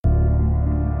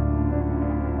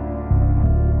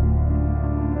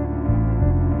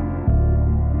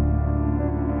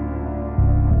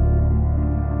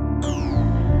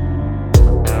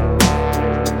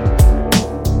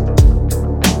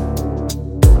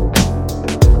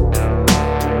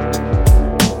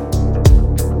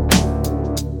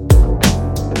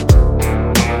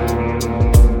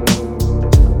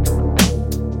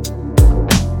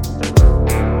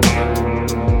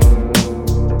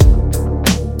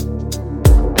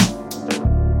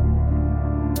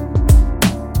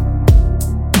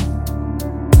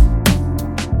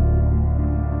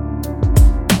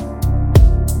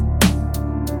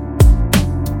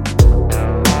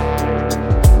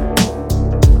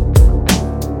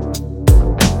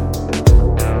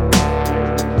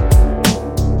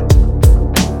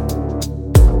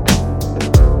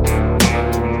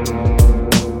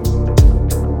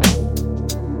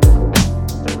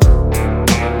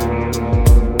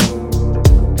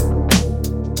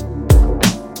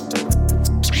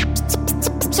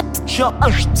Jump,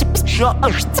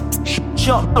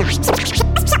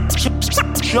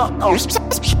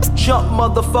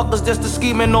 motherfuckers, that's the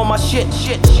scheming on my shit.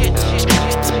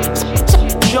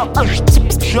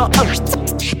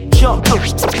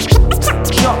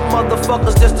 Jump,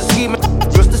 motherfuckers, that's the scheming,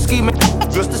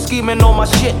 just the scheming on my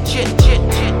shit.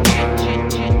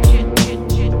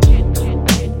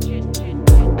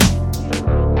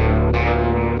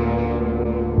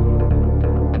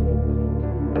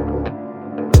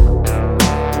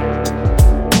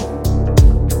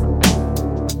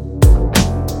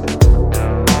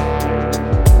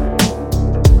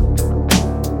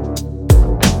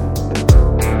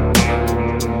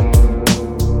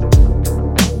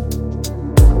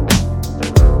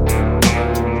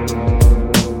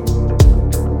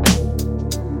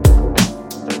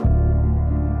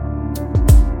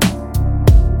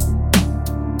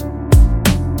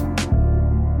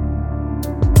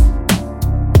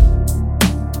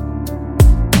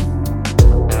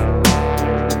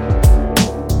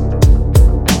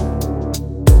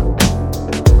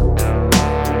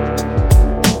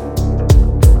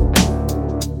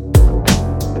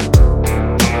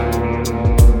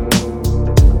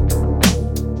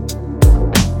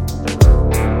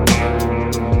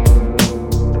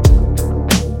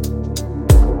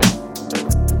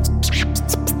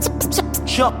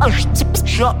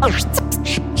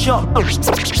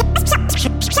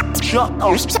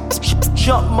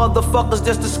 Jump, motherfuckers,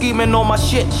 that's the scheming on my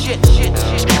shit.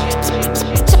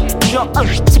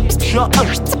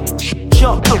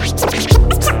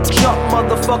 Jump,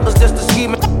 motherfuckers, that's the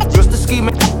scheming, just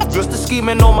the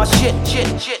scheming on my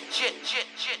shit.